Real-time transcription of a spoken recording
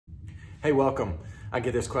Hey, welcome. I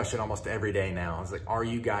get this question almost every day now. It's like, are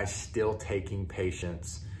you guys still taking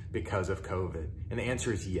patients because of COVID? And the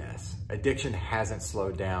answer is yes. Addiction hasn't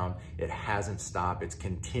slowed down. It hasn't stopped. It's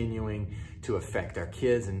continuing to affect our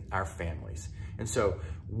kids and our families. And so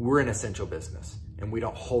we're an essential business and we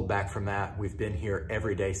don't hold back from that. We've been here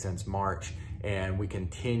every day since March and we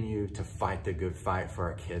continue to fight the good fight for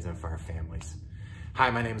our kids and for our families. Hi,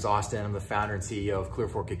 my name is Austin. I'm the founder and CEO of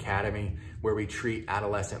Clearfork Academy, where we treat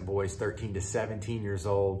adolescent boys 13 to 17 years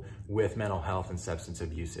old with mental health and substance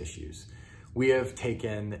abuse issues. We have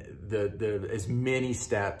taken as many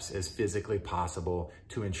steps as physically possible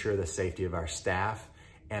to ensure the safety of our staff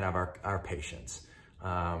and of our patients.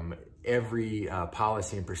 Every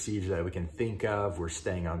policy and procedure that we can think of, we're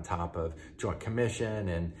staying on top of Joint Commission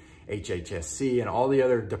and HHSC and all the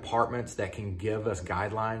other departments that can give us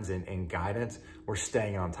guidelines and guidance. We're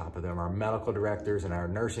staying on top of them. Our medical directors and our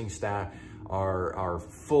nursing staff are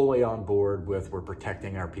fully on board with we're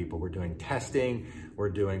protecting our people. We're doing testing, we're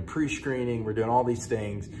doing pre-screening, we're doing all these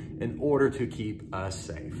things in order to keep us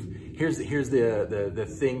safe. Here's the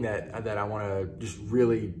thing that I want to just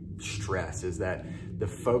really stress is that the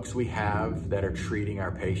folks we have that are treating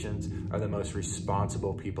our patients are the most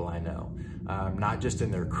responsible people I know. Not just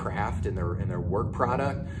in their craft, in their work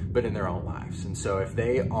product, but in their own lives. And so if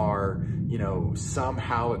they are,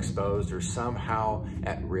 somehow exposed or somehow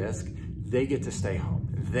at risk, they get to stay home.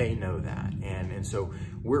 They know that. And so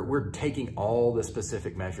we're taking all the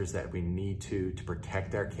specific measures that we need to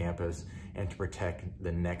protect our campus and to protect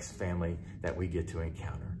the next family that we get to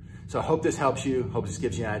encounter. So I hope this helps you. Hope this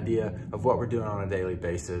gives you an idea of what we're doing on a daily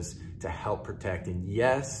basis to help protect. And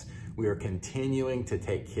yes, we are continuing to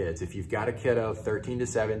take kids. If you've got a kiddo 13 to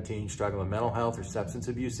 17 struggling with mental health or substance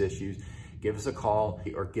abuse issues, give us a call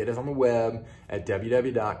or get us on the web at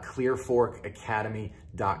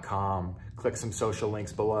www.clearforkacademy.com. Click some social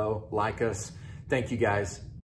links below, like us. Thank you guys.